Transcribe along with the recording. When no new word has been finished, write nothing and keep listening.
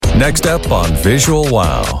Next up on Visual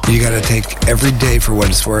Wow. You got to take every day for what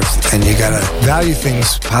it's worth, and you got to value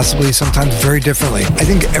things possibly sometimes very differently. I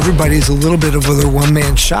think everybody's a little bit of a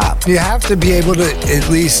one-man shop. You have to be able to at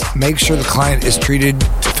least make sure the client is treated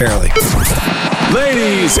fairly.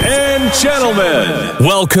 Ladies and gentlemen,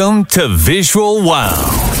 welcome to Visual Wow,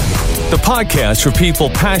 the podcast for people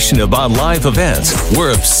passionate about live events.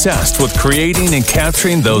 We're obsessed with creating and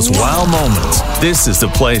capturing those wow moments. This is the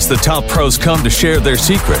place the top pros come to share their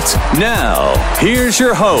secrets. Now, here's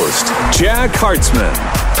your host, Jack Hartzman.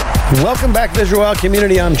 Welcome back, Visual Wow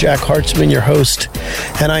community. I'm Jack Hartzman, your host,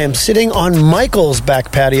 and I am sitting on Michael's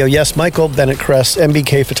back patio. Yes, Michael, Bennett Kress,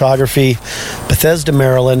 MBK Photography, Bethesda,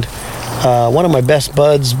 Maryland. One of my best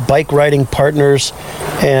buds, bike riding partners,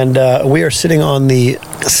 and we are sitting on the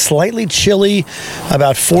slightly chilly,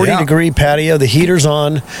 about 40-degree patio. The heater's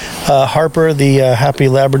on. Harper, the happy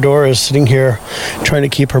Labrador, is sitting here trying to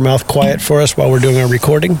keep her mouth quiet for us while we're doing our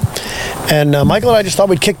recording. And Michael and I just thought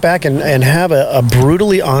we'd kick back and have a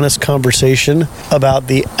brutally honest conversation about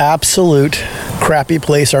the absolute crappy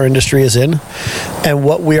place our industry is in and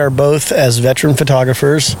what we are both, as veteran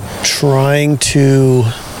photographers, trying to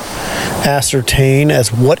ascertain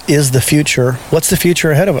as what is the future. What's the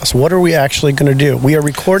future ahead of us? What are we actually going to do? We are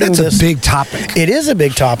recording this. That's a big topic. It is a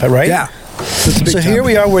big topic, right? Yeah. So here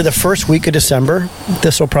we are. We're the first week of December.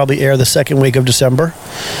 This will probably air the second week of December.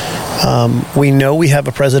 We know we have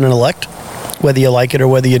a president-elect, whether you like it or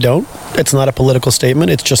whether you don't. It's not a political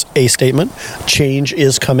statement. It's just a statement. Change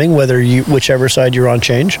is coming, whichever side you're on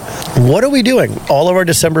change. What are we doing? All of our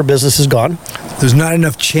December business is gone. There's not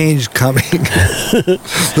enough change coming.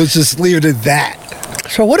 Let's just leave it at that.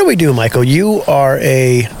 So what do we do, Michael? You are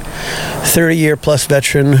a 30-year plus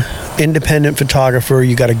veteran, independent photographer.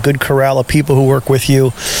 You got a good corral of people who work with you.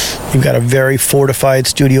 You've got a very fortified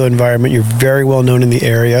studio environment. You're very well known in the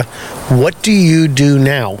area. What do you do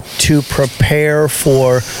now to prepare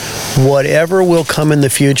for whatever will come in the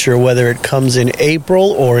future, whether it comes in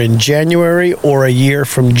April or in January or a year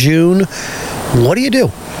from June? What do you do?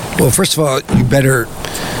 Well, first of all, you better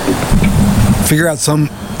figure out some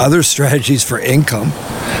other strategies for income.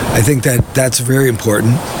 I think that's very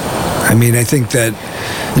important. I mean, I think that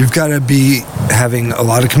you've got to be having a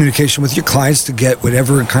lot of communication with your clients to get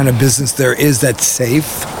whatever kind of business there is that's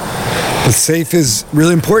safe. But safe is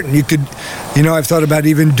really important. You could, I've thought about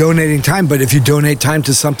even donating time, but if you donate time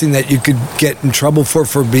to something that you could get in trouble for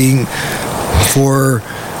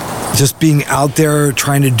just being out there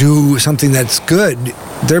trying to do something that's good,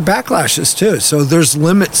 there are backlashes too. So there's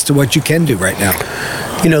limits to what you can do right now.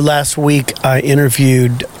 Last week I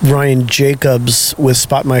interviewed Ryan Jacobs with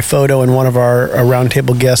Spot My Photo, and one of our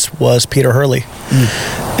roundtable guests was Peter Hurley.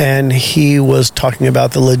 And he was talking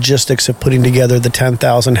about the logistics of putting together the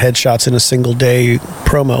 10,000 headshots in a single day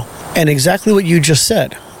promo. And exactly what you just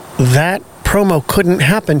said, that promo couldn't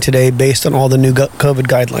happen today based on all the new COVID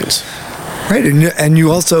guidelines. Right, and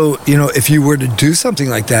you also, if you were to do something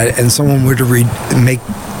like that and someone were to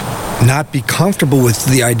not be comfortable with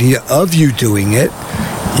the idea of you doing it,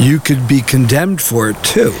 you could be condemned for it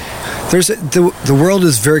too. The world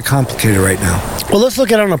is very complicated right now. Well, let's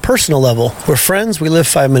look at it on a personal level. We're friends. We live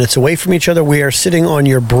 5 minutes away from each other. We are sitting on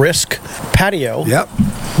your brisk patio. Yep.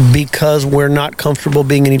 Because we're not comfortable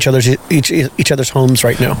being in each other's homes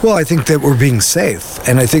right now. Well, I think that we're being safe,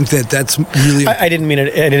 and I think that's really. I didn't mean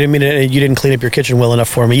it. You didn't clean up your kitchen well enough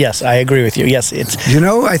for me. Yes, I agree with you. Yes, it's.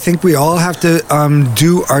 I think we all have to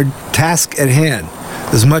do our task at hand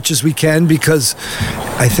as much as we can, because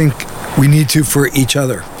I think we need to for each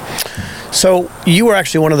other. So you were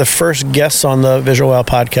actually one of the first guests on the Visual Wow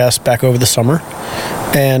podcast back over the summer,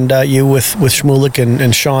 and you with Shmulik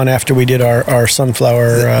and Sean after we did our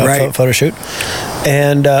sunflower photo shoot,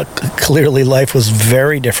 and clearly life was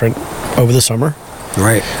very different over the summer.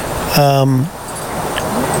 Right.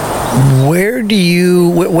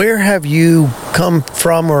 Where have you come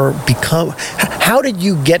from or become? How did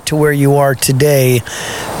you get to where you are today,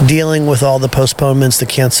 dealing with all the postponements, the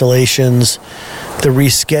cancellations, the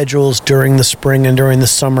reschedules during the spring and during the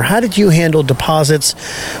summer? How did you handle deposits?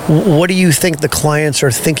 What do you think the clients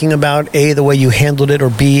are thinking about? A, the way you handled it, or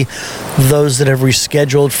B, those that have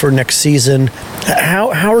rescheduled for next season?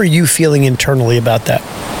 How are you feeling internally about that?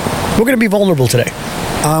 We're going to be vulnerable today.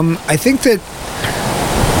 I think that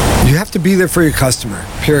you have to be there for your customer,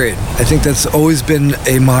 period. I think that's always been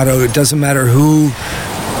a motto. It doesn't matter who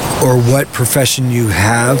or what profession you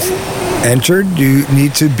have entered, you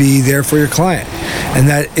need to be there for your client. And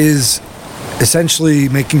that is essentially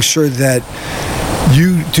making sure that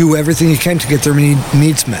you do everything you can to get their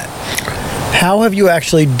needs met. How have you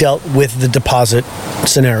actually dealt with the deposit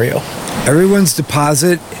scenario? Everyone's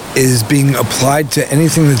deposit is being applied to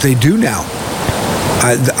anything that they do now.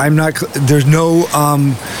 I'm not. There's no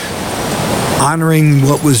honoring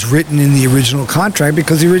what was written in the original contract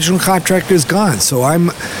because the original contract is gone. So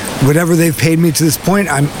whatever they've paid me to this point,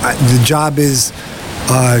 the job is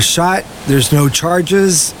shot. There's no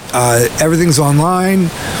charges. Everything's online.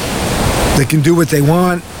 They can do what they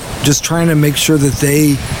want. Just trying to make sure that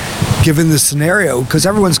they, given the scenario, because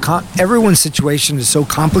everyone's situation is so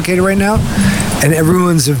complicated right now, and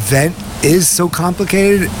everyone's event is so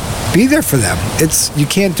complicated. Be there for them. You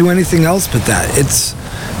can't do anything else but that. It's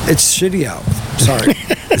shitty out. Sorry.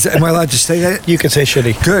 Am I allowed to say that? You can say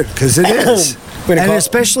shitty. Good, because it is. And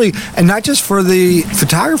especially, and not just for the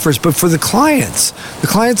photographers, but for the clients. The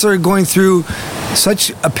clients are going through such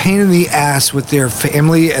a pain in the ass with their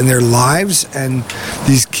family and their lives, and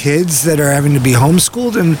these kids that are having to be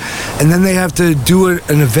homeschooled, and then they have to do an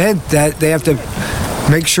event that they have to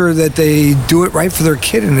make sure that they do it right for their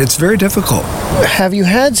kid, and it's very difficult. Have you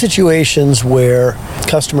had situations where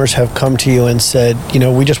customers have come to you and said,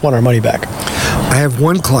 we just want our money back? I have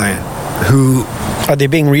one client who... Are they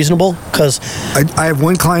being reasonable? Because I have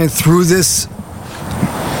one client through this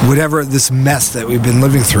mess that we've been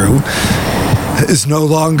living through is no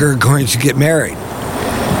longer going to get married.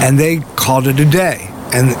 And they called it a day.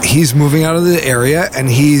 And he's moving out of the area, and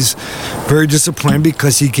he's very disappointed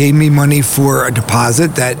because he gave me money for a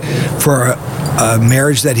deposit for a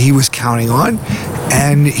marriage that he was counting on,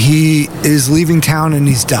 and he is leaving town and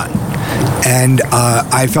he's done. And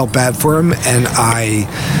I felt bad for him, and I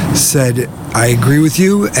said, I agree with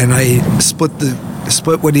you, and I split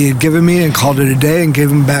what he had given me and called it a day and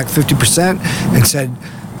gave him back 50% and said,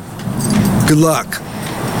 good luck.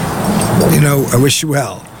 I wish you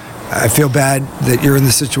well. I feel bad that you're in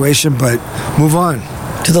this situation, but move on.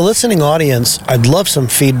 To the listening audience, I'd love some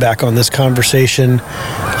feedback on this conversation.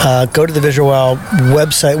 Go to the Visual Wow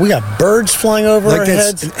website. We got birds flying over our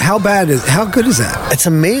heads. How good is that? It's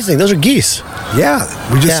amazing. Those are geese. Yeah,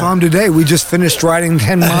 we just saw them today. We just finished riding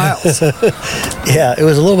 10 miles. Yeah, it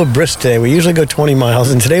was a little bit brisk today. We usually go 20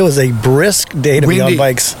 miles, and today was a brisk day to be on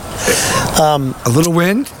bikes. A little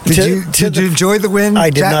wind? Did you enjoy the wind?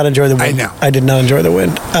 I did not enjoy the wind. I know. I did not enjoy the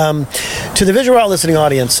wind. To the Visual Wow listening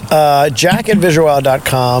audience, Jack at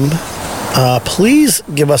visualwow.com, please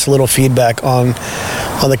give us a little feedback on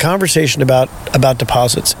the conversation about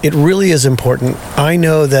deposits. It really is important. I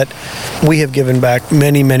know that we have given back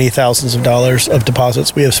many, many thousands of dollars of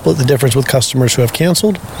deposits. We have split the difference with customers who have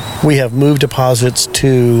canceled. We have moved deposits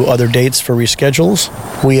to other dates for reschedules.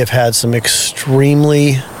 We have had some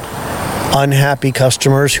extremely unhappy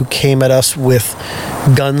customers who came at us with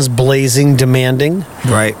guns blazing, demanding.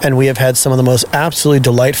 Right. And we have had some of the most absolutely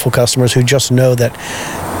delightful customers who just know that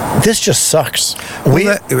this just sucks.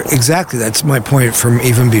 Exactly. That's my point from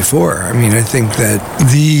even before. I mean, I think that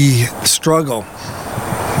the struggle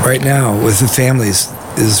right now with the families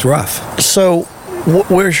is rough. So,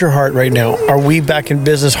 where's your heart right now? Are we back in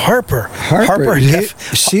business? Harper.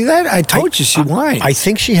 See that? I told you she whines. I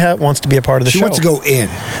think she wants to be a part of the show. She wants to go in.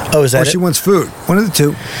 Oh, is that or she wants food. One of the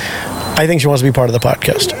two. I think she wants to be part of the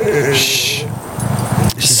podcast. Shh.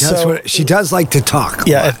 She does like to talk.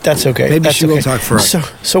 Yeah, that's okay. Maybe that's she will talk for us.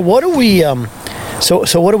 So what do we?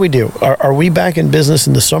 So what do we do? Are we back in business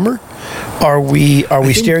in the summer? Are we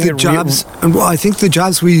staring at jobs? Well, I think the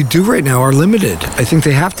jobs we do right now are limited. I think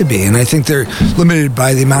they have to be, and I think they're limited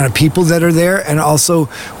by the amount of people that are there, and also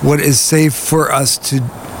what is safe for us to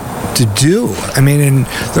do. I mean, and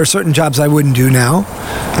there are certain jobs I wouldn't do now,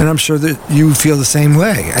 and I'm sure that you feel the same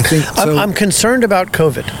way. I think so. I'm concerned about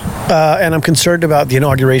COVID, and I'm concerned about the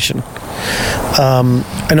inauguration.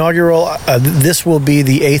 This will be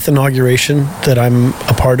the 8th inauguration that I'm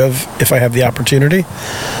a part of if I have the opportunity.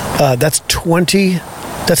 That's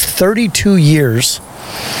 32 years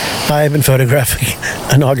I've been photographing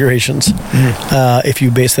inaugurations. If you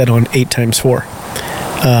base that on 8 times 4.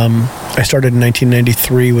 I started in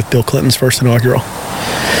 1993 with Bill Clinton's first inaugural.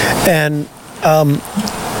 And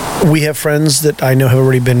we have friends that I know have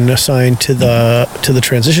already been assigned to the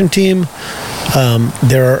transition team.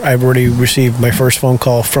 I've already received my first phone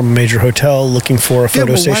call from a major hotel looking for a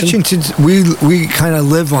photo station. Washington, we kind of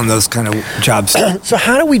live on those kind of jobs. So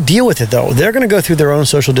how do we deal with it, though? They're going to go through their own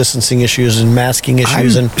social distancing issues and masking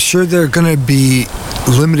issues. I'm sure they're going to be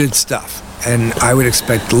limited stuff. And I would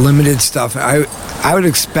expect limited stuff. I would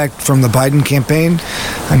expect from the Biden campaign,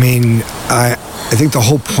 I mean, I think the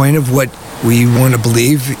whole point of what we want to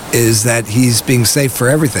believe is that he's being safe for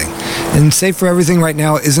everything. And safe for everything right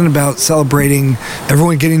now isn't about celebrating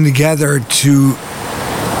everyone getting together to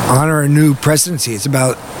honor a new presidency. It's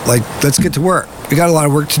about, let's get to work. We got a lot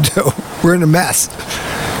of work to do. We're in a mess.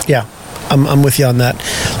 Yeah. I'm with you on that.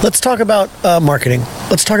 Let's talk about marketing.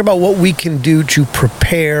 Let's talk about what we can do to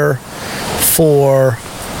prepare for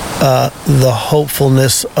the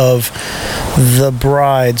hopefulness of the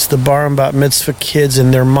brides, the bar and bat mitzvah kids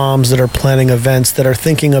and their moms that are planning events, that are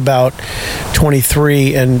thinking about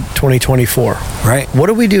 23 and 2024. Right. What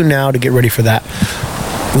do we do now to get ready for that?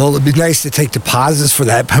 Well, it'd be nice to take deposits for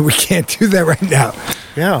that, but we can't do that right now.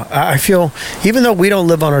 Yeah, I feel, even though we don't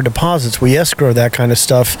live on our deposits, we escrow that kind of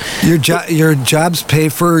stuff. Your jobs pay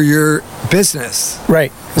for your business.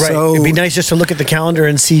 Right. So, it'd be nice just to look at the calendar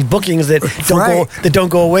and see bookings that don't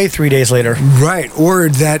go away 3 days later. Right, or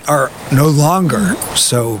that are no longer.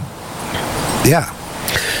 So, yeah.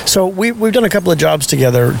 So we've done a couple of jobs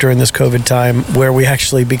together during this COVID time where we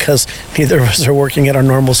actually, because neither of us are working at our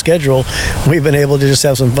normal schedule, we've been able to just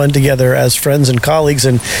have some fun together as friends and colleagues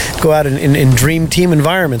and go out in dream team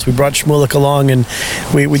environments. We brought Shmulik along and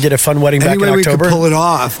we did a fun wedding back in October. We could pull it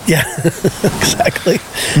off. Yeah, exactly.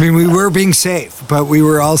 I mean, we were being safe, but we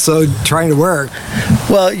were also trying to work.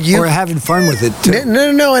 Well, we're having fun with it too.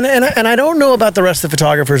 No, and I don't know about the rest of the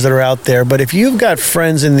photographers that are out there, but if you've got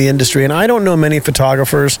friends in the industry, and I don't know many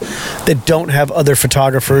photographers that don't have other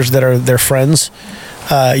photographers that are their friends.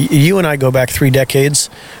 You and I go back 3 decades.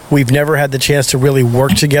 We've never had the chance to really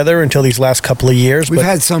work together until these last couple of years. We've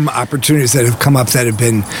had some opportunities that have come up that have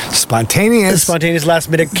been spontaneous. Spontaneous, last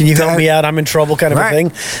minute, can you help me out? I'm in trouble kind of a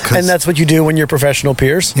thing. And that's what you do when you're professional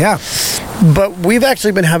peers. Yeah. But we've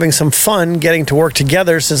actually been having some fun getting to work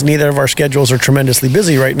together since neither of our schedules are tremendously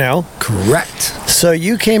busy right now. Correct. So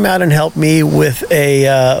you came out and helped me with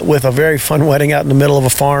a very fun wedding out in the middle of a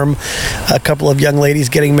farm. A couple of young ladies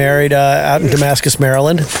getting married out in Damascus,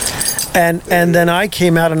 Maryland. And then I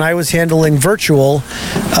came out and I was handling virtual,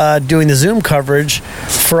 doing the Zoom coverage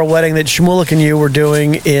for a wedding that Shmulik and you were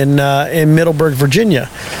doing in Middleburg, Virginia.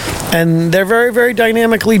 And they're very, very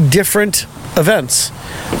dynamically different events.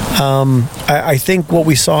 I think what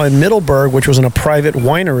we saw in Middleburg, which was in a private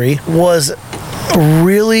winery, was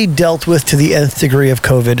really dealt with to the nth degree of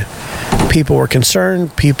COVID. People were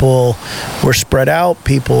concerned, people were spread out,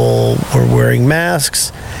 people were wearing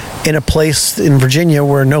masks in a place in Virginia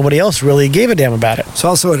where nobody else really gave a damn about it. It's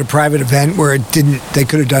also at a private event where they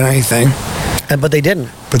could have done anything. But they didn't.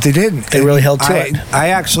 They really held to it. I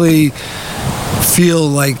actually feel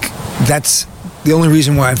like that's the only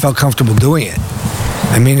reason why I felt comfortable doing it.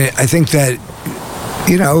 I mean, I think that,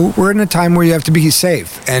 we're in a time where you have to be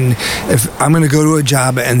safe. And if I'm going to go to a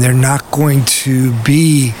job and they're not going to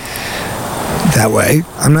be that way,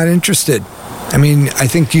 I'm not interested. I mean, I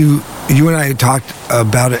think you and I talked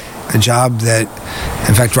about a job that,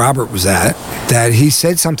 in fact, Robert was at, that he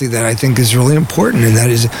said something that I think is really important, and that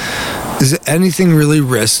is anything really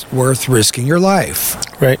worth risking your life?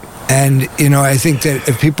 Right. And, I think that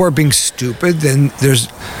if people are being stupid, then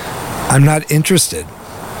I'm not interested.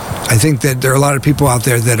 I think that there are a lot of people out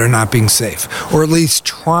there that are not being safe, or at least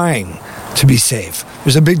trying to be safe.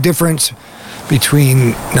 There's a big difference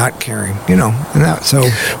between not caring, and that. So,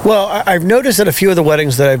 well, I've noticed at a few of the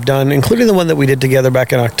weddings that I've done, including the one that we did together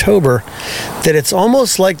back in October, that it's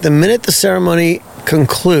almost like the minute the ceremony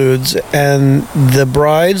concludes and the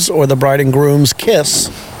brides or the bride and groom's kiss,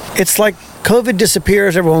 it's like COVID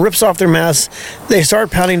disappears, everyone rips off their masks, they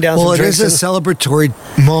start pounding down some drinks. Well, it is a celebratory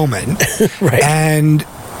moment. Right. And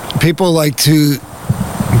people like to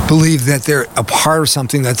believe that they're a part of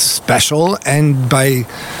something that's special, and by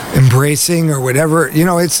embracing or whatever,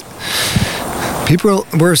 we're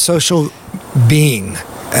a social being,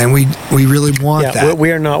 and we really want that.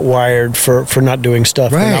 We are not wired for not doing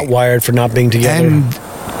stuff. Right. We're not wired for not being together. And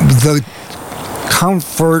the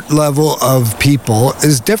comfort level of people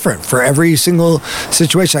is different for every single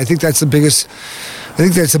situation. I think that's the biggest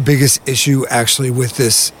issue actually with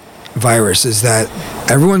this virus, is that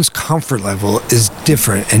everyone's comfort level is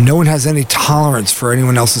different, and no one has any tolerance for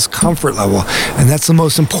anyone else's comfort level. And that's the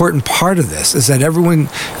most important part of this, is that everyone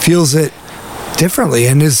feels it differently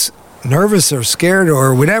and is nervous or scared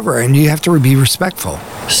or whatever, and you have to be respectful.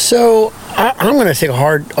 So I'm going to take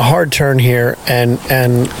a hard turn here, and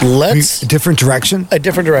let's a different direction.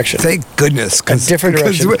 Thank goodness, a different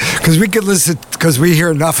direction, because we could listen, because we hear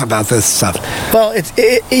enough about this stuff. Well,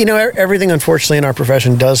 everything unfortunately in our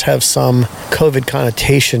profession does have some COVID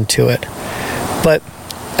connotation to it, but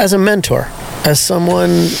as a mentor, As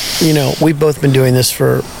someone, we've both been doing this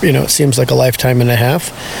for, it seems like a lifetime and a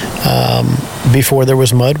half. Before there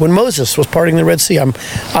was mud, when Moses was parting the Red Sea,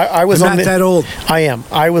 I was not that old. I am.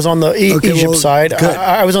 I was on the Egypt side.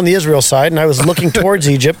 I was on the Israel side, and I was looking towards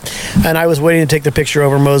Egypt, and I was waiting to take the picture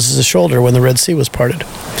over Moses' shoulder when the Red Sea was parted.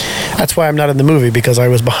 That's why I'm not in the movie, because I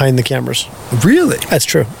was behind the cameras. Really? That's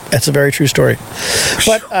true. That's a very true story.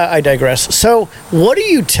 But I digress. So, what do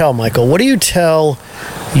you tell, Michael? What do you tell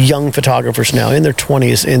young photographers now, in their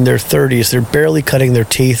 20s, in their 30s? They're barely cutting their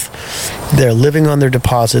teeth. They're living on their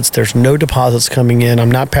deposits. There's no deposits coming in. I'm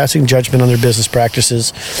not passing judgment on their business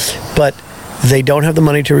practices, but they don't have the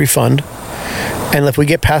money to refund. And if we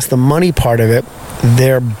get past the money part of it,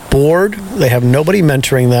 they're bored. They have nobody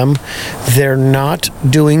mentoring them. They're not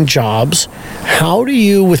doing jobs. How do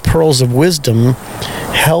you, with pearls of wisdom,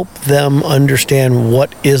 help them understand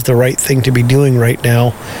what is the right thing to be doing right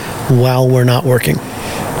now while we're not working?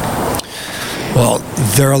 Well,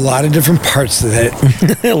 there are a lot of different parts to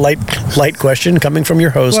that. light question coming from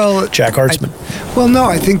your host, Jack Hartzman.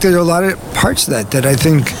 I think there are a lot of parts to that I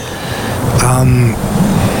think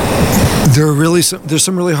there's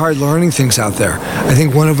some really hard learning things out there. I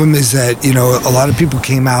think one of them is that, a lot of people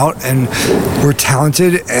came out and were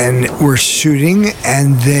talented and were shooting,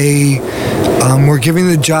 and they were giving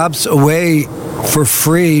the jobs away for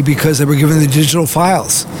free because they were given the digital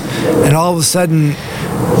files. And all of a sudden,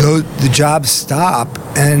 the jobs stop,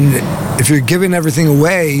 and if you're giving everything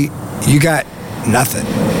away, you got nothing.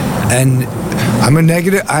 And I'm a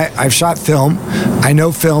negative. I've shot film. I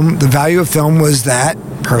know film. The value of film was that,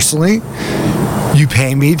 personally, you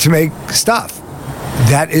pay me to make stuff.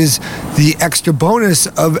 That is the extra bonus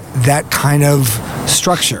of that kind of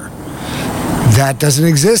structure. That doesn't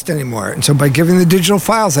exist anymore. And so by giving the digital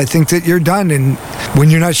files, I think that you're done. And when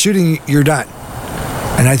you're not shooting, you're done.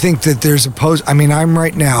 And I think that there's I'm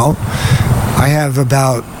right now, I have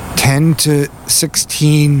about 10 to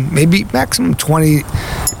 16, maybe maximum 20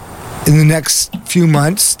 in the next few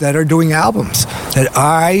months that are doing albums that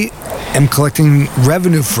I am collecting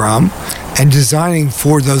revenue from and designing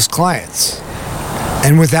for those clients.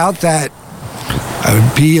 And without that, I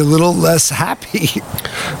would be a little less happy.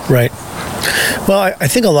 Right. Well, I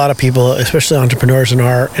think a lot of people, especially entrepreneurs in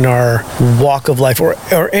our walk of life, or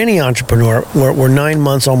any entrepreneur, we're 9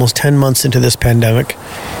 months, almost 10 months into this pandemic,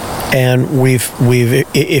 and we've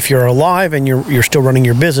if you're alive and you're still running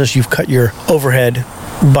your business, you've cut your overhead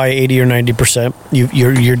by 80 or 90%.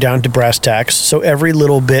 You're down to brass tacks. So every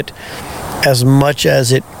little bit, as much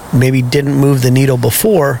as it maybe didn't move the needle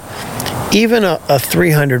before, even a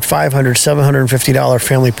 $300, $500, $750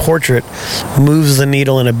 family portrait moves the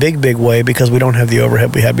needle in a big, big way because we don't have the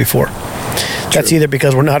overhead we had before. True. That's either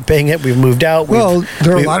because we're not paying it, we've moved out.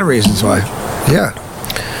 There are a lot of reasons why. Yeah.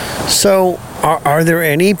 So are there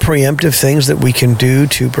any preemptive things that we can do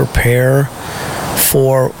to prepare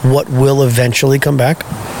for what will eventually come back?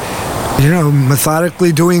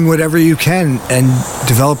 Methodically doing whatever you can and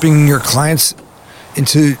developing your clients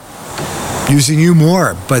into using you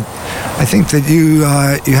more. But I think that you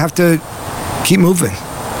have to keep moving.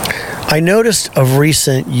 I noticed of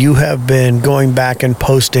recent you have been going back and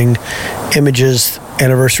posting images,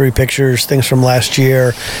 anniversary pictures, things from last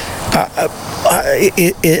year.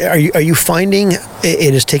 Are you finding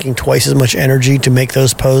it is taking twice as much energy to make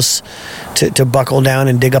those posts, to buckle down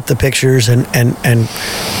and dig up the pictures and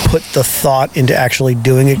put the thought into actually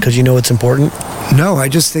doing it because it's important? No, I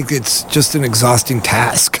just think it's just an exhausting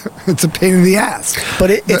task. It's a pain in the ass.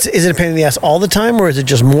 But is it a pain in the ass all the time, or is it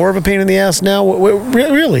just more of a pain in the ass now?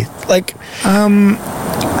 Really? I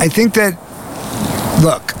think that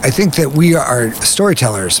we are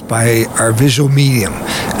storytellers by our visual medium.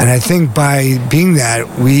 And I think by being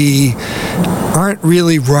that, we aren't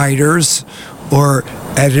really writers or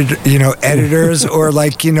editors or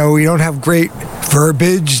we don't have great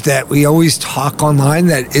verbiage that we always talk online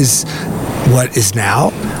that is what is now.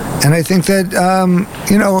 And I think that,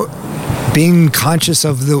 being conscious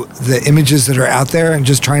of the images that are out there and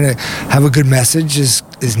just trying to have a good message is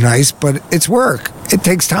nice, but it's work. It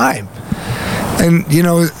takes time. And,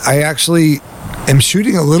 I actually am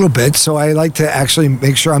shooting a little bit, so I like to actually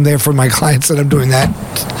make sure I'm there for my clients that I'm doing that.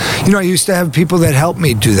 I used to have people that helped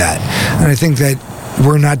me do that. And I think that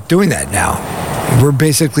we're not doing that now. We're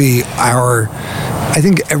basically I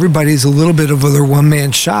think everybody's a little bit of a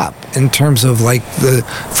one-man shop in terms of the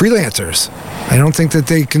freelancers. I don't think that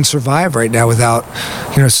they can survive right now without,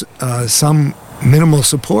 some minimal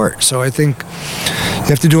support. So I think you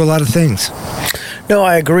have to do a lot of things. No,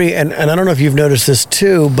 I agree. And I don't know if you've noticed this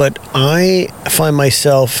too, but I find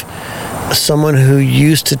myself someone who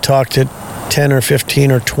used to talk to 10 or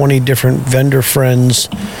 15 or 20 different vendor friends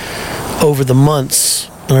over the months,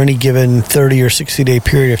 on any given 30 or 60-day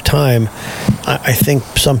period of time, I think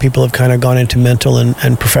some people have kind of gone into mental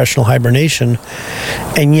and professional hibernation.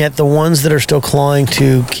 And yet the ones that are still clawing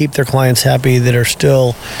to keep their clients happy, that are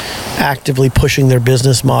still actively pushing their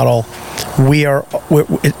business model,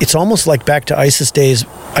 it's almost like back to ISIS days.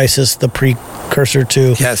 ISIS, the precursor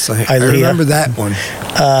to yes, I remember that one.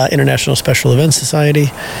 International Special Events Society,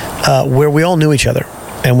 where we all knew each other.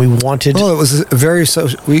 And we wanted... Well, it was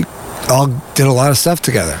we all did a lot of stuff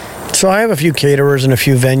together. So I have a few caterers and a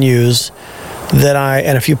few venues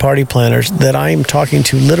and a few party planners that I'm talking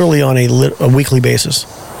to literally on a weekly basis.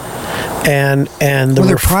 And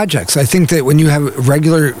they're projects. I think that when you have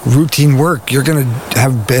regular routine work, you're going to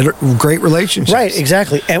have great relationships. Right,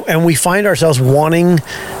 exactly. And we find ourselves wanting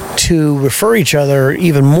to refer each other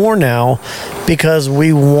even more now because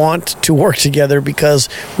we want to work together, because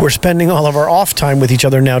we're spending all of our off time with each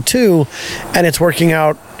other now too, and it's working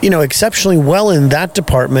out exceptionally well in that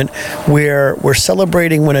department, where we're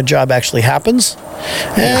celebrating when a job actually happens,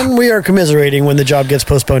 and we are commiserating when the job gets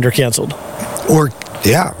postponed or canceled.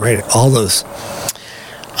 All those.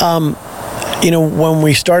 When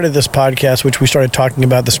we started this podcast, which we started talking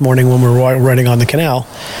about this morning when we were running on the canal,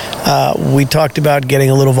 we talked about getting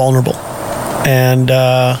a little vulnerable. And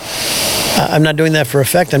I'm not doing that for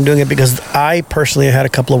effect. I'm doing it because I personally had a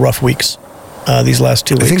couple of rough weeks these last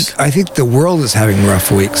 2 weeks. I think the world is having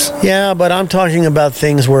rough weeks. Yeah, but I'm talking about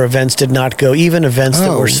things where events did not go, even events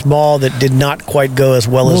that were small that did not quite go as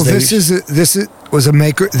well as they. This is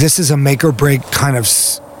a make or break kind of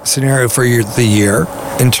scenario for the year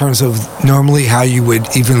in terms of normally how you would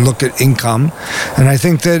even look at income. And I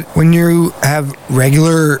think that when you have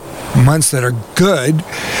regular months that are good,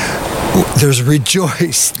 there's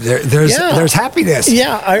rejoice. There's happiness.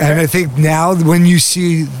 Yeah. And I think now when you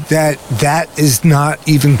see that is not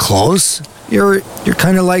even close, you're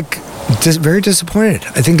kind of like very disappointed.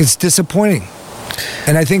 I think it's disappointing.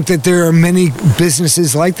 And I think that there are many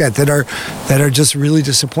businesses like that are just really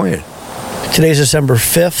disappointed. Today's December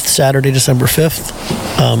 5th, Saturday, December 5th.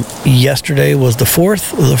 Yesterday was the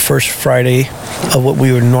 4th, the first Friday of what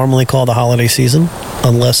we would normally call the holiday season,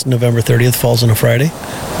 unless November 30th falls on a Friday,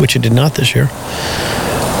 which it did not this year.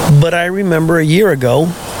 But I remember a year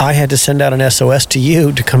ago, I had to send out an SOS to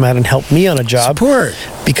you to come out and help me on a job. Support.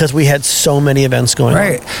 Because we had so many events going on.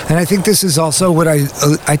 Right. And I think this is also what I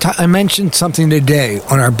mentioned something today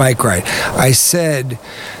on our bike ride. I said,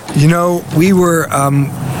 we were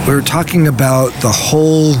talking about the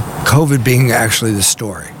whole COVID being actually the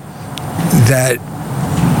story. That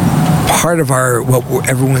part of what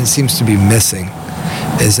everyone seems to be missing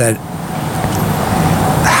is that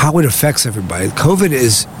how it affects everybody. COVID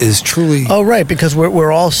is truly... Oh, right, because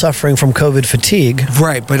we're all suffering from COVID fatigue.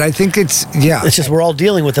 Right, but I think it's just we're all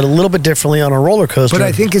dealing with it a little bit differently on a roller coaster. But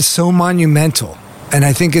I think it's so monumental, and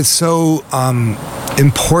I think it's so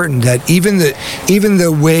important that even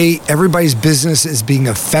the way everybody's business is being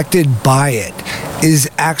affected by it is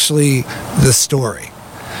actually the story.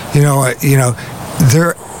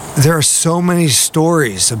 There are so many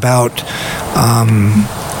stories about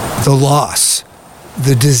the loss,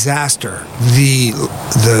 the disaster, the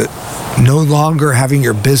no longer having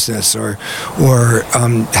your business or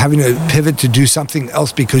having to pivot to do something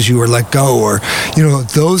else because you were let go, or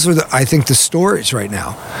those are I think the stories right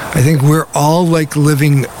now. I think we're all like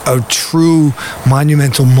living a true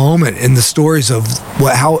monumental moment in the stories of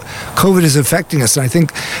how COVID is affecting us, and I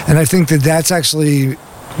think that that's actually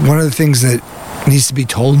one of the things that needs to be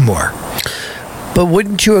told more. But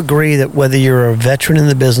wouldn't you agree that whether you're a veteran in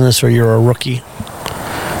the business or you're a rookie,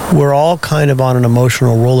 we're all kind of on an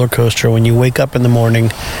emotional roller coaster? When you wake up in the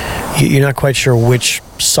morning, you're not quite sure which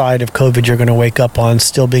side of COVID you're going to wake up on,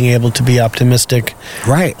 still being able to be optimistic.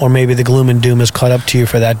 Right. Or maybe the gloom and doom has caught up to you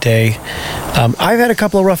for that day. I've had a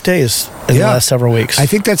couple of rough days in the last several weeks. I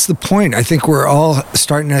think that's the point. I think we're all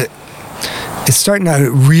starting to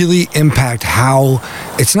really impact how,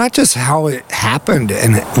 it's not just how it happened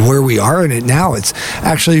and where we are in it now, it's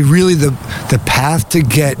actually really the path to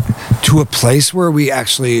get to a place where we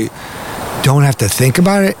actually don't have to think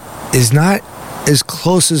about it is not as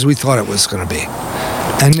close as we thought it was going to be.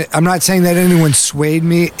 And I'm not saying that anyone swayed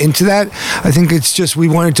me into that. I think it's just we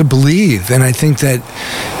wanted to believe. And I think that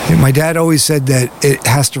my dad always said that it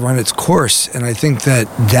has to run its course. And I think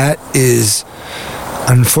that is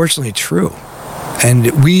unfortunately true.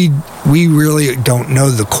 And we really don't know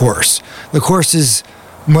the course. The course is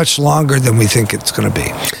much longer than we think it's going to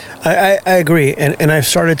be. I agree. And I've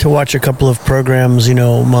started to watch a couple of programs.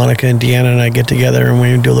 Monica and Deanna and I get together and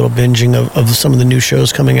we do a little binging of some of the new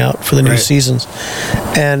shows coming out for the new seasons.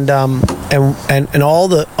 And all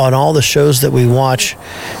the shows that we watch,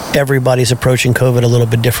 everybody's approaching COVID a little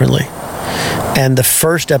bit differently. And the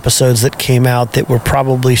first episodes that came out that were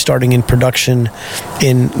probably starting in production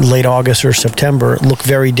in late August or September look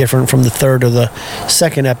very different from the third or the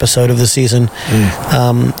second episode of the season,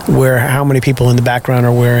 where how many people in the background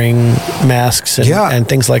are wearing masks and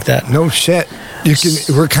things like that. No shit.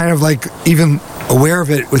 We're kind of like even aware of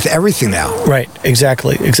it with everything now. Right,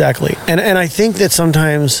 exactly. And I think that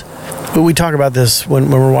sometimes we talk about this when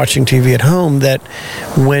we're watching TV at home, that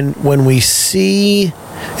when we see...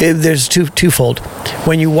 There's twofold.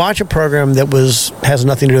 When you watch a program that has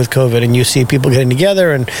nothing to do with COVID and you see people getting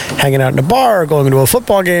together and hanging out in a bar or going to a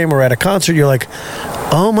football game or at a concert, you're like,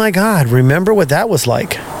 oh my God, remember what that was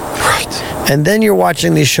like? Right. And then you're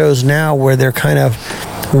watching these shows now where they're kind of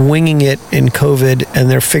winging it in COVID and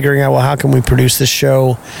they're figuring out, well, how can we produce this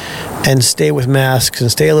show and stay with masks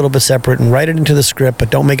and stay a little bit separate and write it into the script,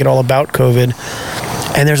 but don't make it all about COVID.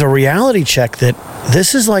 And there's a reality check that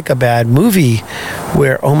this is like a bad movie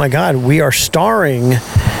where, oh my God, we are starring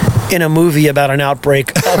in a movie about an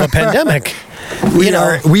outbreak of a pandemic. We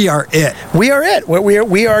are it. We are it.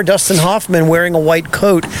 We are Dustin Hoffman wearing a white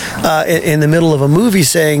coat in the middle of a movie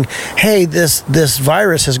saying, hey, this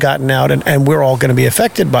virus has gotten out and we're all going to be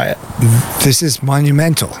affected by it. This is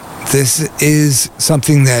monumental. This is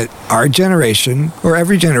something that our generation, or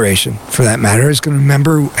every generation for that matter, is going to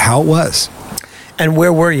remember how it was. And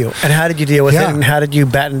where were you? And how did you deal with it? And how did you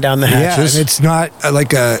batten down the hatches? Yeah, and it's not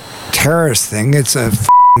like a terrorist thing. It's a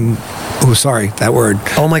sorry, that word.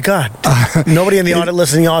 Oh my God. Nobody in the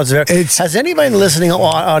listening audience. Has anybody in the listening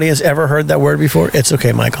audience ever heard that word before? It's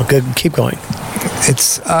okay, Michael. Good. Keep going.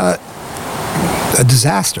 It's a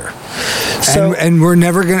disaster. And we're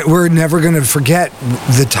never gonna forget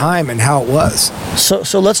the time and how it was.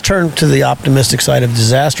 So let's turn to the optimistic side of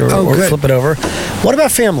disaster, or flip it over. What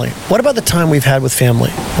about family? What about the time we've had with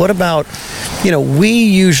family? What about, we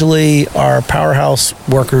usually are powerhouse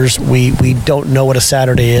workers. We don't know what a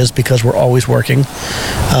Saturday is because we're always working.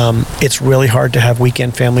 It's really hard to have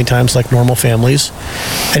weekend family times like normal families.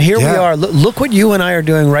 And here we are. Look what you and I are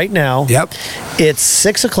doing right now. Yep. It's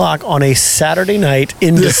 6:00 on a Saturday night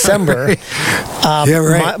in December.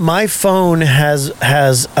 My phone has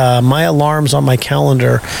my alarms on my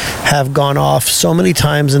calendar have gone off so many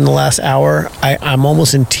times in the last hour. I'm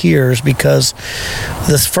almost in tears because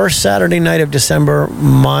this first Saturday night of December,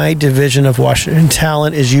 my division of Washington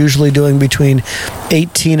Talent is usually doing between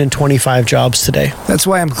 18 and 25 jobs today. That's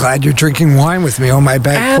why I'm glad you're drinking wine with me on my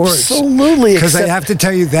back porch. Absolutely. Because I have to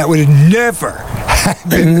tell you, that would have never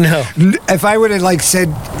happened. No. If I would have said,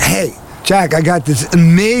 hey, Jack, I got this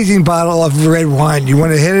amazing bottle of red wine. You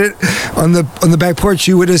want to hit it on the back porch?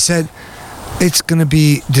 You would have said, it's going to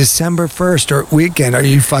be December 1st or weekend. Are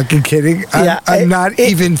you fucking kidding? I'm not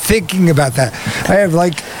even thinking about that. I have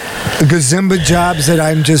a gazimba jobs that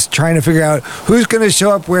I'm just trying to figure out who's going to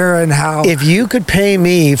show up where and how. If you could pay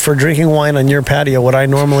me for drinking wine on your patio, what I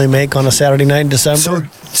normally make on a Saturday night in December.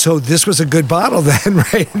 So this was a good bottle then,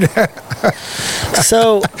 right?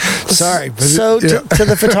 So sorry. To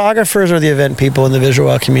the photographers or the event people in the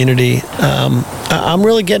visual community, I'm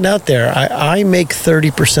really getting out there. I make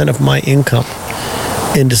 30% of my income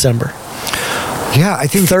in December. Yeah, I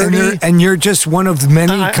think 30, and you're just one of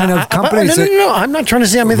many companies. No. I'm not trying to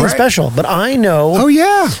say I'm anything special, but I know. Oh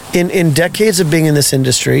yeah. In decades of being in this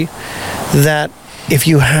industry, that if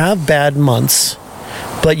you have bad months,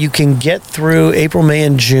 but you can get through April, May,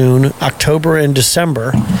 and June, October, and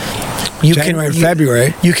December.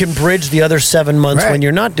 February. You can bridge the other 7 months when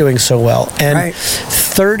you're not doing so well. And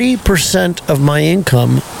 30% of my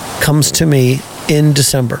income comes to me in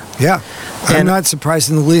December. Yeah. I'm not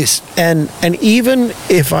surprised in the least. And even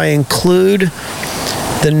if I include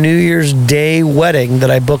the New Year's Day wedding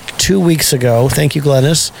that I booked 2 weeks ago, thank you,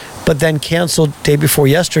 Glennis, but then canceled day before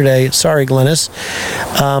yesterday, sorry, Glennis,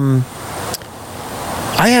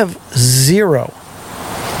 I have zero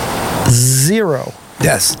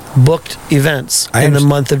booked events in the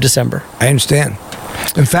month of December. I understand.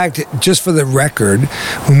 In fact, just for the record,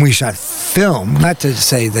 when we shot film, not to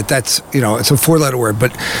say that that's, it's a 4-letter word,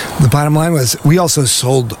 but the bottom line was we also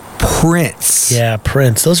sold Prince. Yeah,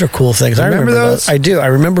 Prince. Those are cool things. I remember those? I do. I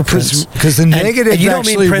remember Prince. Because the negative and you don't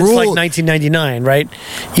actually mean Prince ruled. like 1999, right?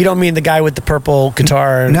 You don't mean the guy with the purple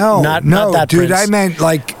guitar. No, not that dude. Prince. I meant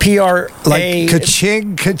like P-R-A...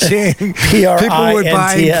 ka-ching, ka-ching. P-R-I-N-T-S. People would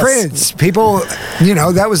buy Prince. People,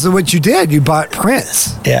 that was what you did. You bought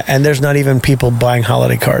Prince. Yeah, and there's not even people buying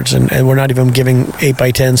holiday cards, and we're not even giving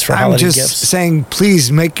 8x10s for holiday gifts. I'm just saying,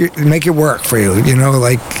 please make it work for you.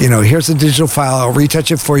 Here's a digital file. I'll retouch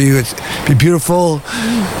it for you. It's be beautiful.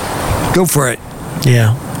 Go for it.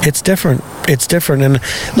 Yeah, it's different. It's different. And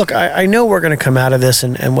look, I know we're going to come out of this,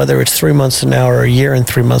 and whether it's 3 months from now or a year and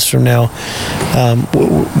 3 months from now,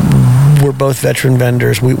 we're both veteran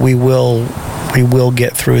vendors. We will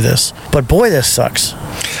get through this. But boy, this sucks.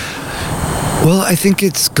 Well, I think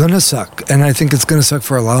it's going to suck, and I think it's going to suck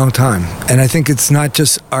for a long time. And I think it's not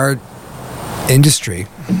just our industry.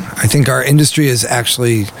 I think our industry is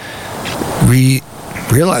actually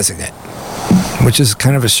realizing it, which is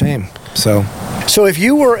kind of a shame. So if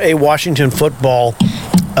you were a Washington football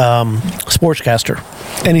sportscaster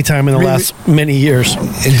anytime in the last many years.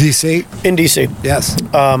 In D.C.? In D.C. Yes.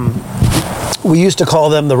 We used to call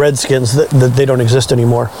them the Redskins. That they don't exist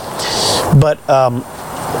anymore. But,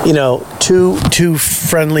 two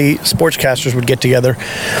friendly sportscasters would get together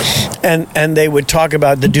and they would talk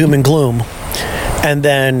about the doom and gloom. And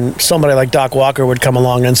then somebody like Doc Walker would come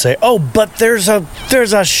along and say, "Oh, but there's a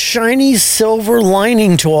shiny silver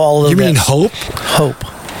lining to all of this." You mean hope? Hope.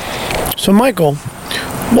 So, Michael,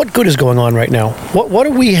 what good is going on right now? What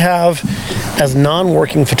do we have as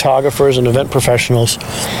non-working photographers and event professionals?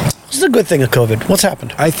 This is a good thing of COVID. What's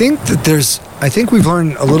happened? I think we've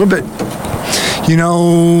learned a little bit.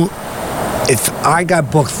 If I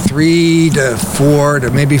got booked 3 to 4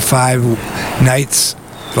 to maybe 5 nights,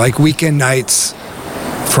 like weekend nights,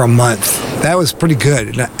 for a month, that was pretty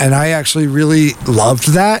good, and I actually really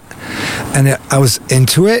loved that, and I was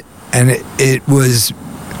into it, and it was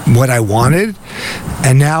what I wanted.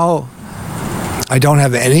 And now I don't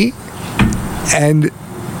have any, and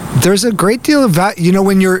there's a great deal of value.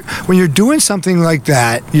 When you're doing something like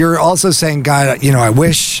that, you're also saying, God, I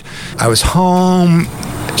wish I was home,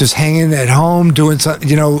 just hanging at home, doing something,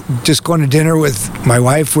 just going to dinner with my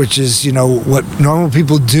wife, which is, what normal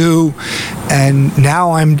people do. And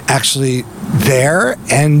now I'm actually there,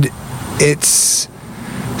 and it's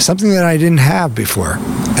something that I didn't have before.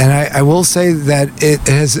 And I will say that it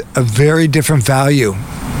has a very different value,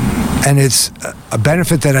 and it's a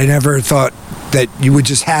benefit that I never thought that you would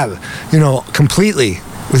just have, completely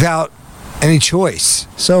without any choice.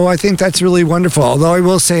 So I think that's really wonderful. Although I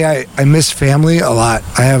will say I miss family a lot.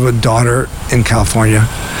 I have a daughter in California,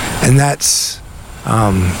 and that's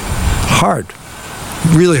hard,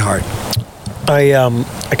 really hard.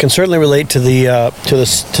 I can certainly relate to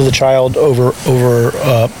the child over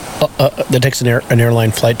that takes an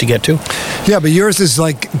airline flight to get to. Yeah, but yours is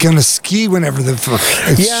like gonna ski whenever the fuck.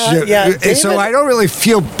 Yeah. David, so I don't really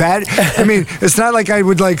feel bad. I mean, it's not like I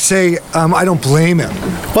would say I don't blame him.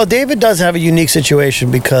 Well, David does have a unique situation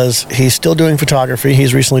because he's still doing photography.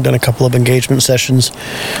 He's recently done a couple of engagement sessions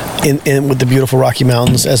in with the beautiful Rocky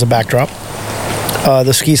Mountains as a backdrop.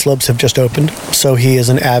 The ski slopes have just opened, so he is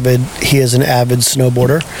an avid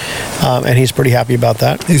snowboarder, and he's pretty happy about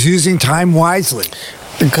that. He's using time wisely.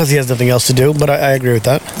 Because he has nothing else to do, but I agree with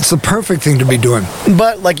that. It's the perfect thing to be doing.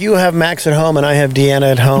 But like you have Max at home and I have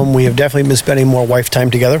Deanna at home, we have definitely been spending more wife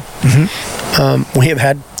time together. Mm-hmm. We have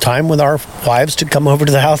had time with our wives to come over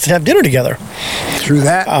to the house to have dinner together. True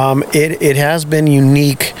that. It has been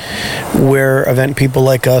unique where event people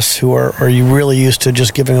like us who are really used to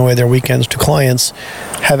just giving away their weekends to clients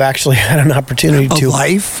have actually had an opportunity to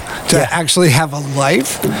actually have a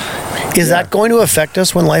life. Is that going to affect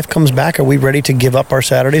us when life comes back? Are we ready to give up our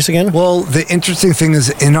Saturdays again? Well, the interesting thing is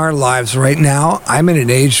in our lives right now, I'm in an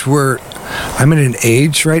age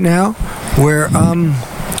right now where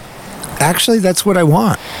actually that's what I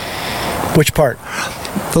want. Which part?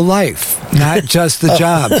 The life, not just the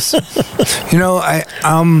jobs.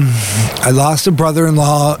 I lost a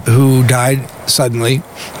brother-in-law who died suddenly,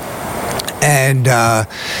 and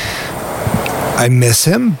I miss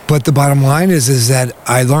him, but the bottom line is that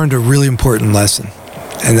I learned a really important lesson,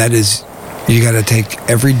 and that is you got to take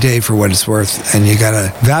every day for what it's worth, and you got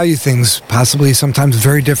to value things possibly sometimes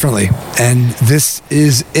very differently, and this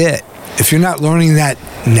is it. If you're not learning that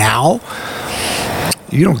now,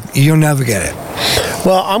 you'll never get it.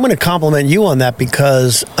 Well, I'm going to compliment you on that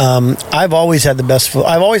because I've always had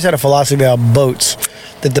a philosophy about boats.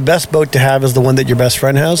 That the best boat to have is the one that your best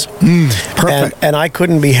friend has. Perfect. And I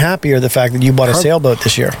couldn't be happier the fact that you bought a sailboat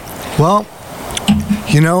this year. Well,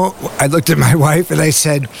 I looked at my wife and I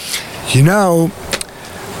said,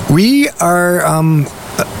 We are.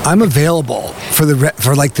 I'm available for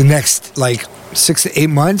the next 6 to 8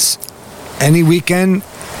 months. Any weekend,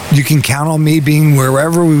 you can count on me being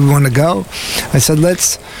wherever we want to go. I said,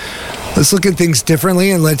 let's look at things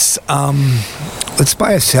differently, and let's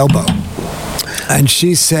buy a sailboat. And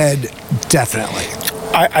she said, definitely.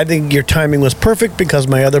 I think your timing was perfect because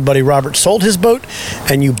my other buddy Robert sold his boat,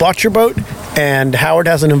 and you bought your boat, and Howard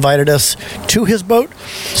hasn't invited us to his boat.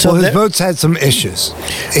 So his boat's had some issues.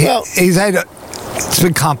 It's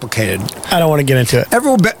been complicated. I don't want to get into it.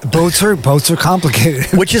 Boats are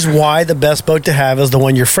complicated. Which is why the best boat to have is the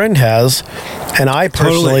one your friend has. And I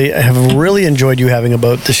personally have really enjoyed you having a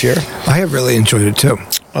boat this year. I have really enjoyed it too.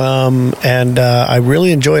 I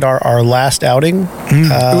really enjoyed our last outing.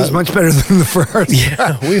 It was much better than the first.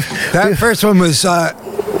 Yeah, that first one was.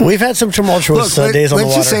 We've had some tumultuous days on the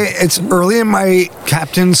water. Let's just say it's early in my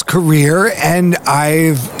captain's career, and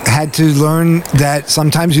I've had to learn that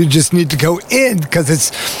sometimes you just need to go in because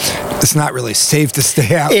it's not really safe to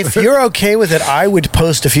stay out. If you're okay with it, I would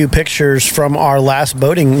post a few pictures from our last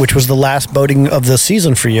boating, which was the last boating of the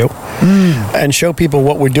season for you, and show people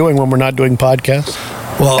what we're doing when we're not doing podcasts.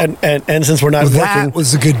 Well, and since we're not working, that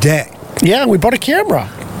was a good day. Yeah, we bought a camera.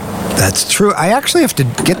 That's true. I actually have to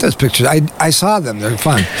get those pictures. I saw them. They're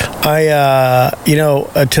fun. To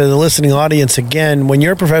the listening audience, again, when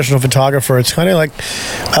you're a professional photographer, it's kind of like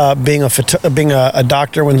being a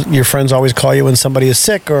doctor when your friends always call you when somebody is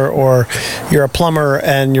sick, or you're a plumber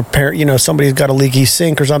and your parent, somebody's got a leaky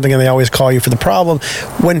sink or something, and they always call you for the problem.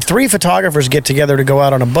 When 3 photographers get together to go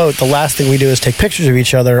out on a boat, the last thing we do is take pictures of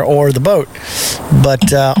each other or the boat.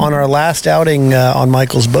 But on our last outing on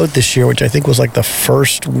Michael's boat this year, which I think was like the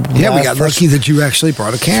first. Yeah, we got lucky that you actually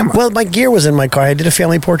brought a camera. Well, my gear was in my car. I did a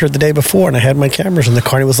family portrait the day before, and I had my cameras in the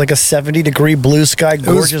car. And it was like a 70-degree blue sky,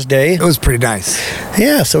 gorgeous day. It was pretty nice.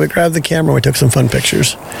 Yeah, so we grabbed the camera. We took some fun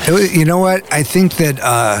pictures. You know what? I think that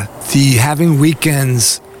the having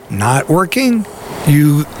weekends not working,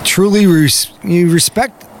 you truly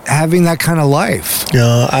respect having that kind of life.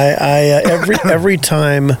 Every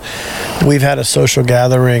time we've had a social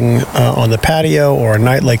gathering on the patio or a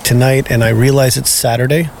night like tonight, and I realize it's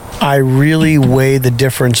Saturday, I really weigh the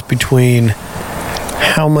difference between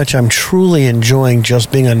how much I'm truly enjoying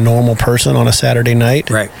just being a normal person on a Saturday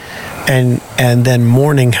night, right, and then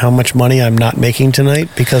mourning how much money I'm not making tonight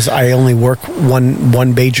because I only work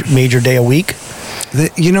one major day a week.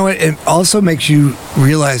 You know what? It also makes you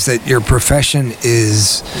realize that your profession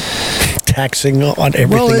is taxing on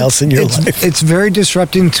everything else in your life. It's very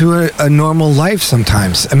disrupting to a normal life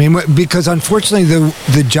sometimes. I mean, because unfortunately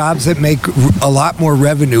the jobs that make a lot more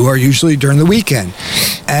revenue are usually during the weekend.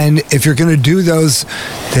 And if you're going to do those,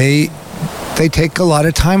 they take a lot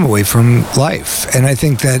of time away from life. And I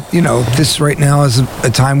think that, this right now is a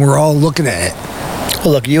time we're all looking at it.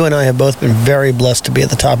 Well, look, you and I have both been very blessed to be at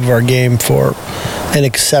the top of our game for an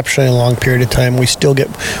exceptionally long period of time. We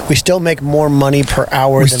still make more money per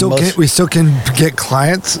hour than most. We still can get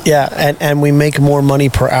clients. Yeah, and we make more money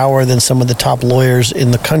per hour than some of the top lawyers in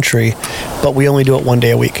the country, but we only do it one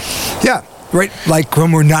day a week. Yeah. Right, like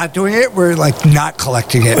when we're not doing it, we're like not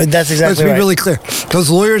collecting it. That's exactly right. Let's be right. really clear. Those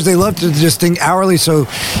lawyers, they love to just think hourly, so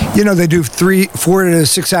they do 4 to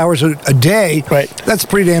 6 hours a day. Right, that's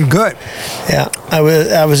pretty damn good. Yeah,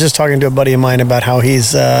 I was just talking to a buddy of mine about how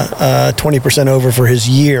he's 20% over for his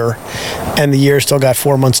year, and the year still got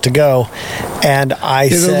 4 months to go. And I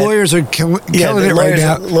said, the lawyers are killing it right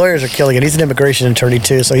now. Lawyers are killing it. He's an immigration attorney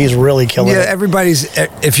too, so he's really killing it. Yeah, everybody's.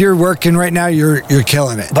 If you're working right now, you're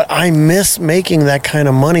killing it. But I miss making that kind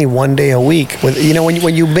of money one day a week. When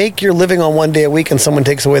you make your living on one day a week and someone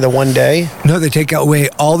takes away the one day. No, they take away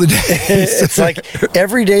all the days. It's like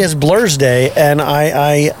every day is Blur's Day, and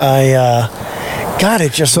God,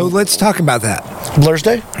 it just. So let's talk about that. Blur's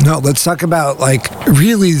Day? No, let's talk about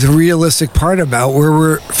really the realistic part about where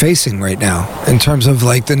we're facing right now in terms of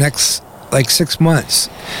the next 6 months,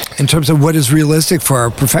 in terms of what is realistic for our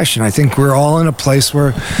profession. I think we're all in a place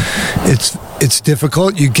where it's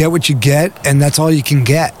difficult. You get what you get, and that's all you can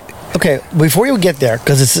get. Okay, before you get there,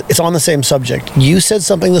 because it's on the same subject, you said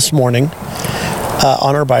something this morning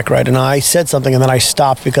on our bike ride, and I said something, and then I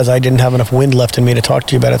stopped because I didn't have enough wind left in me to talk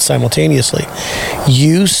to you about it simultaneously.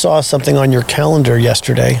 You saw something on your calendar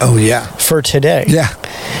yesterday. Oh, yeah. For today. Yeah.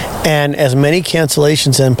 And as many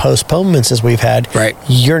cancellations and postponements as we've had, right,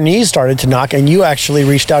 your knees started to knock, and you actually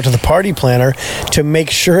reached out to the party planner to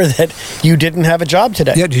make sure that you didn't have a job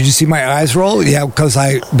today. Yeah, did you see my eyes roll? Yeah, because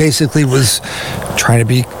I basically was trying to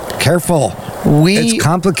be careful. It's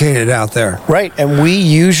complicated out there. Right, and we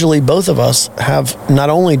usually, both of us, have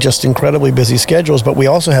not only just incredibly busy schedules, but we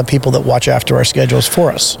also have people that watch after our schedules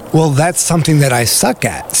for us. Well, that's something that I suck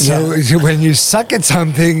at. So when you suck at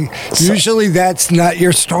something, usually that's not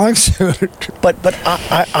your strong suit. But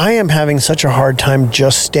I am having such a hard time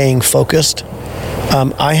just staying focused.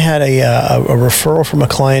 I had a referral from a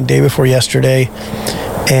client day before yesterday,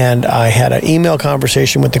 and I had an email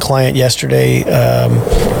conversation with the client yesterday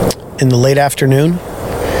in the late afternoon,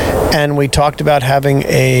 and we talked about having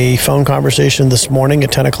a phone conversation this morning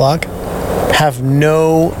at 10 o'clock. Have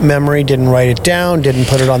no memory, didn't write it down, didn't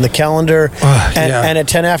put it on the calendar. And at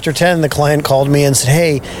 10 after 10, the client called me and said,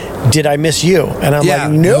 "Hey, did I miss you?" And I'm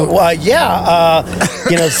like, "No,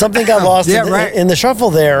 something got lost in the shuffle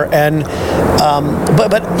there." And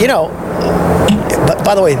but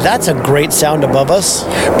by the way, that's a great sound above us.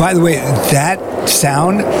 By the way, that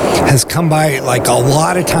sound has come by like a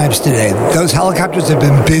lot of times today. Those helicopters have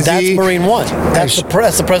been busy. That's Marine One. That's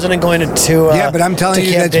the president going to but I'm telling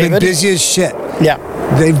you, that's been busy as shit. Yeah.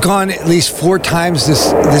 They've gone at least 4 times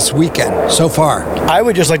this weekend so far. I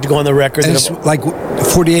would just like to go on the record. And it's like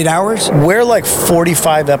 48 hours? We're like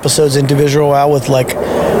 45 episodes into Visual Wow with like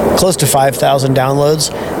close to 5,000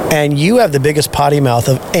 downloads. And you have the biggest potty mouth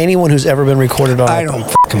of anyone who's ever been recorded on. I don't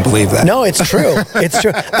fucking believe that. No, it's true. It's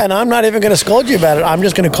true. And I'm not even going to scold you about it. I'm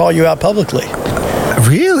just going to call you out publicly.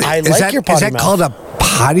 Really? I like your potty mouth. Is that called a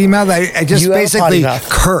potty mouth? I just basically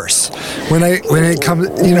curse when it comes.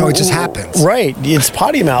 It just happens. Right. It's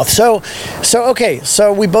potty mouth. So okay.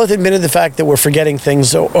 So we both admitted the fact that we're forgetting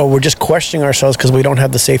things, or we're just questioning ourselves because we don't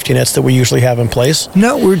have the safety nets that we usually have in place.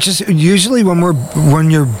 No, we're just usually when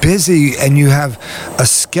you're busy and you have a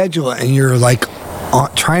schedule and you're like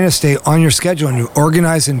trying to stay on your schedule and you're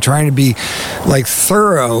organized and trying to be like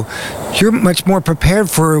thorough, you're much more prepared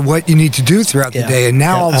for what you need to do throughout the day. And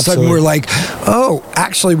now all of a sudden we're like, oh,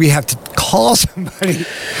 actually we have to call somebody.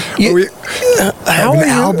 How are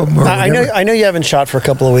you? I know you haven't shot for a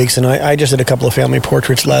couple of weeks, and I just did a couple of family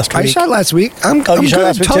portraits last week. I shot last week. I'm you good. Shot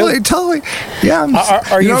last week Totally. Yeah.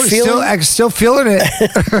 I'm still feeling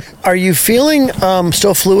it. Are you feeling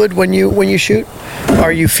still fluid when you shoot?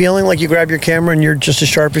 Are you feeling like you grab your camera and you're just as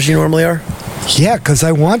sharp as you normally are? Yeah, because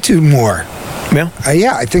I want to more. Yeah.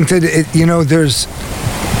 I think that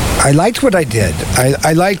I liked what I did.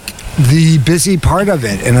 I like the busy part of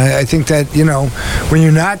it, and I think that when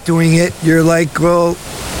you're not doing it, you're like, well,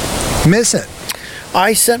 miss it.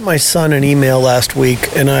 I sent my son an email last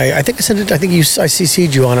week, and I think I sent it. I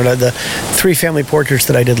CC'd you on it. The 3 family portraits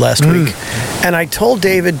that I did last week, and I told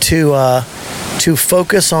David to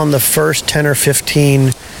focus on the first 10 or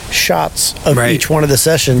 15 shots of each one of the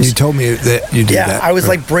sessions. You told me that you did that. Yeah, I was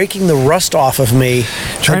like breaking the rust off of me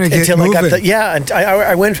trying to get moving. And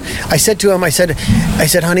I went. I said to him, I said,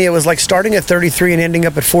 honey, it was like starting at 33 and ending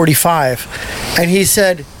up at 45, and he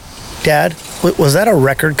said, Dad, was that a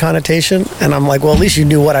record connotation? And I'm like, well, at least you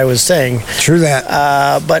knew what I was saying. True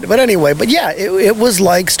that. But anyway, it was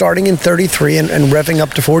like starting in 33 and revving up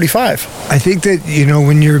to 45. I think that,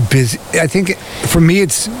 when you're busy, I think for me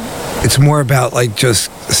it's more about like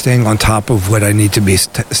just staying on top of what I need to be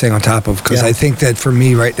staying on top of. Because I think that for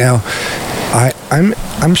me right now,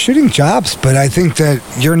 I'm shooting jobs, but I think that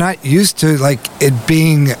you're not used to like it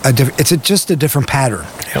being it's just a different pattern.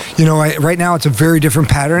 Yep. Right now it's a very different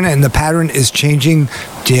pattern, and the pattern is changing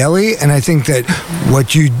daily. And I think that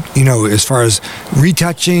what as far as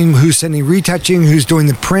retouching, who's sending retouching, who's doing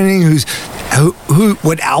the printing,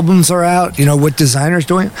 what albums are out, what designers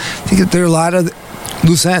doing. I think that there are a lot of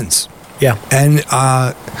loose ends. Yeah. And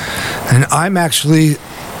I'm actually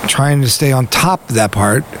trying to stay on top of that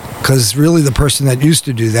part, because really the person that used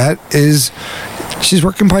to do that she's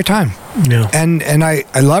working part-time. Yeah. And I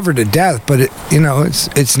love her to death, but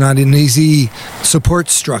it's not an easy support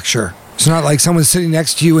structure. It's not like someone's sitting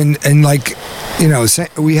next to you and like,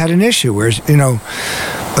 we had an issue where,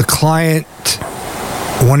 a client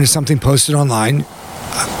wanted something posted online.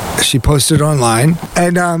 She posted online,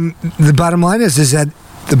 and the bottom line is that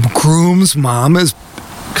the groom's mom is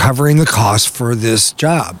covering the cost for this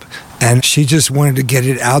job, and she just wanted to get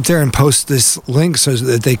it out there and post this link so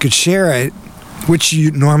that they could share it, which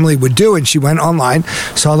you normally would do. And she went online,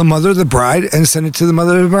 saw the mother of the bride, and sent it to the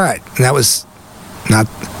mother of the bride, and that was not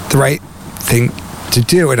the right thing to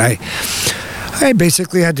do. And I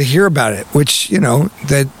basically had to hear about it, which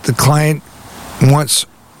that the client wants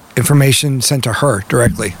information sent to her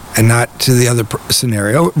directly and not to the other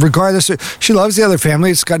scenario. Regardless, she loves the other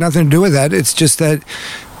family. It's got nothing to do with that. It's just that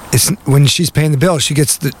when she's paying the bill, she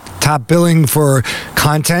gets the top billing for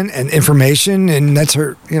content and information, and that's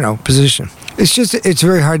her, position. It's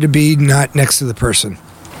very hard to be not next to the person.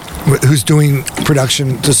 who's doing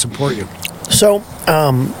production to support you? So,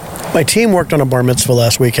 my team worked on a bar mitzvah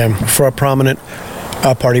last weekend for a prominent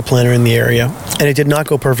party planner in the area, and it did not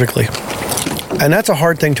go perfectly. And that's a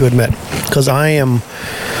hard thing to admit, because I am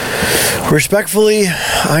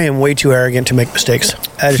way too arrogant to make mistakes.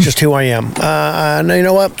 That is just who I am. And you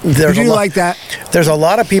know what? Like that? There's a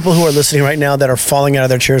lot of people who are listening right now that are falling out of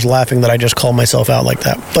their chairs laughing that I just call myself out like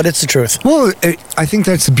that. But it's the truth. Well, I think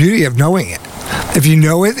that's the beauty of knowing it. If you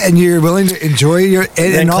know it and you're willing to enjoy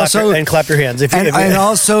and clap your hands. And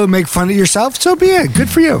also make fun of yourself, so be it. Good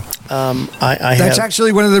for you. That's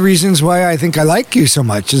actually one of the reasons why I think I like you so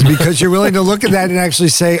much, is because you're willing to look at that and actually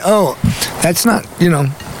say, oh, that's not,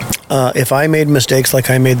 if I made mistakes like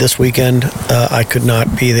I made this weekend, I could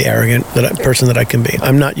not be the arrogant person that I can be.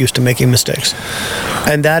 I'm not used to making mistakes.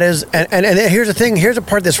 And that is, and here's the thing, here's the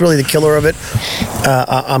part that's really the killer of it.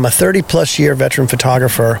 I'm a 30-plus year veteran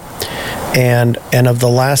photographer, and of the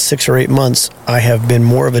last 6 or 8 months, I have been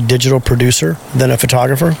more of a digital producer than a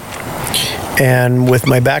photographer. And with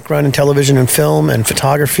my background in television and film and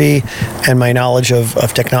photography and my knowledge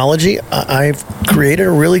of technology, I've created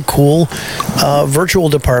a really cool virtual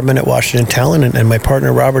department at Washington Talent, and my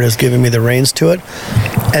partner Robert has given me the reins to it.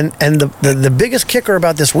 And the biggest kicker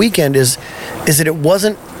about this weekend is that it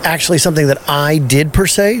wasn't actually something that I did per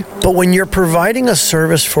se, but when you're providing a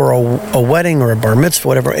service for a wedding or a bar mitzvah,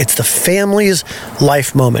 whatever, it's the family's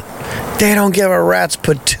life moment. They don't give a rat's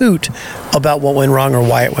patoot about what went wrong or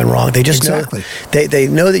why it went wrong. They just know they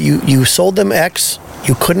know that you sold them X,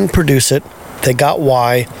 you couldn't produce it, they got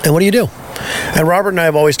Y, and what do you do? And Robert and I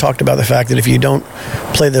have always talked about the fact that if you don't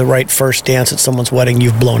play the right first dance at someone's wedding,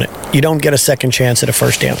 you've blown it. You don't get a second chance at a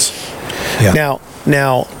first dance. Yeah.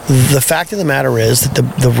 Now, the fact of the matter is that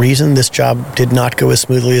the reason this job did not go as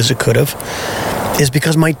smoothly as it could have is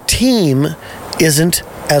because my team isn't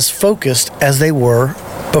as focused as they were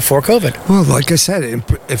before COVID. Well, like I said,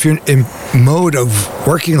 if you're in mode of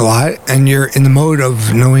working a lot and you're in the mode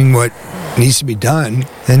of knowing what needs to be done,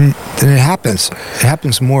 then it happens. It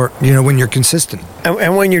happens more, when you're consistent.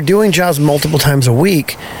 And when you're doing jobs multiple times a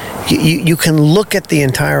week, you can look at the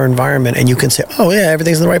entire environment and you can say, oh yeah,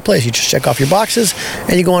 everything's in the right place. You just check off your boxes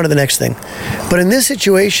and you go on to the next thing. But in this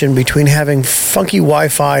situation, between having funky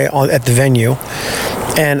Wi-Fi at the venue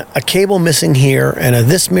and a cable missing here and a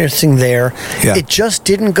this missing there, it just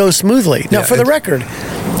didn't go smoothly. Now, for the record,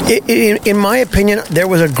 in my opinion, there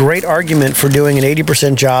was a great argument for doing an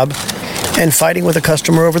 80% job and fighting with a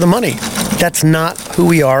customer over the money. That's not who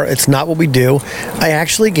we are. It's not what we do. I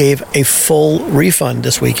actually gave a full refund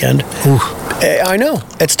this weekend. Oof. I know.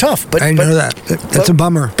 It's tough. But I know that. That's a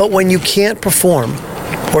bummer. But when you can't perform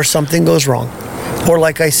or something goes wrong, or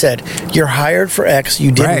like I said, you're hired for X,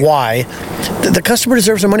 you did Y, the customer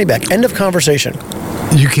deserves their money back. End of conversation.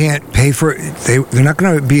 You can't pay for it. They're not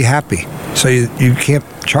going to be happy. So you can't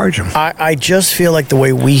charge them. I just feel like the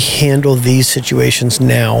way we handle these situations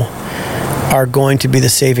now are going to be the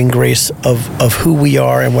saving grace of who we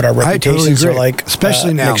are and what our reputations are like,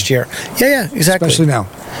 especially now. Next year. Yeah, exactly. Especially now.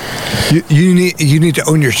 You need to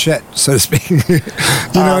own your shit, so to speak. You know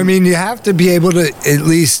what I mean? You have to be able to at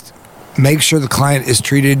least make sure the client is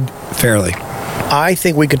treated fairly. I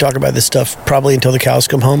think we could talk about this stuff probably until the cows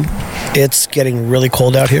come home. It's getting really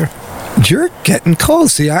cold out here. You're getting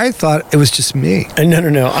cold. See, I thought it was just me.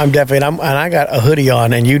 No. I'm definitely, and I got a hoodie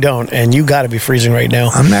on, and you don't, and you got to be freezing right now.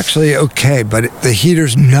 I'm actually okay, but the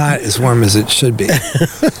heater's not as warm as it should be.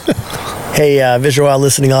 Hey, Visual Wow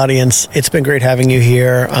listening audience, it's been great having you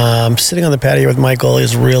here. Sitting on the patio with Michael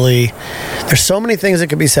is really, there's so many things that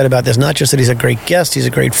could be said about this. Not just that he's a great guest, he's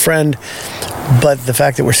a great friend, but the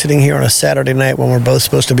fact that we're sitting here on a Saturday night when we're both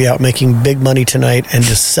supposed to be out making big money tonight in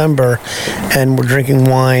December, and we're drinking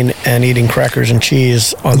wine and eating crackers and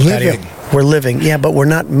cheese on the patio. We're living. Yeah, but we're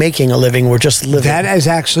not making a living. We're just living. That is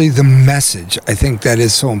actually the message. I think that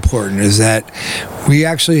is so important, is that we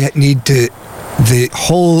actually need to, the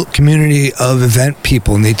whole community of event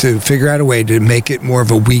people need to figure out a way to make it more of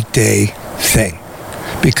a weekday thing.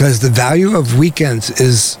 Because the value of weekends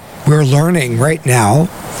is, we're learning right now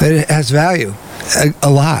that it has value a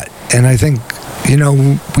lot. And I think,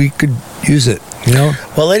 we could use it.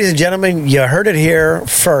 Well, ladies and gentlemen, you heard it here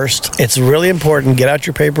first. It's really important. Get out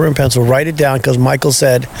your paper and pencil. Write it down, because Michael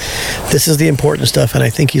said this is the important stuff, and I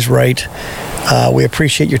think he's right. We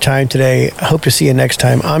appreciate your time today. I hope to see you next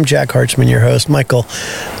time. I'm Jack Hartzman, your host. Michael,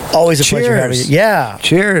 always a pleasure having you. Yeah.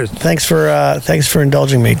 Cheers. Thanks for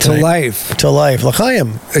indulging me tonight. To life.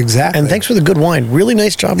 L'chaim. Exactly. And thanks for the good wine. Really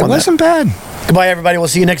nice job on that. It wasn't bad. Goodbye, everybody. We'll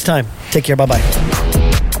see you next time. Take care. Bye-bye.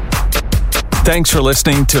 Thanks for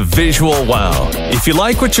listening to Visual Wow. If you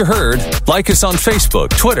like what you heard, like us on Facebook,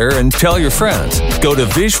 Twitter, and tell your friends. Go to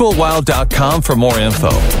visualwow.com for more info.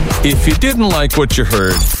 If you didn't like what you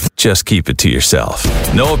heard, just keep it to yourself.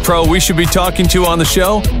 Know a pro we should be talking to on the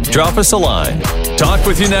show? Drop us a line. Talk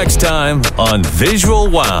with you next time on Visual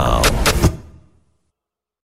Wow.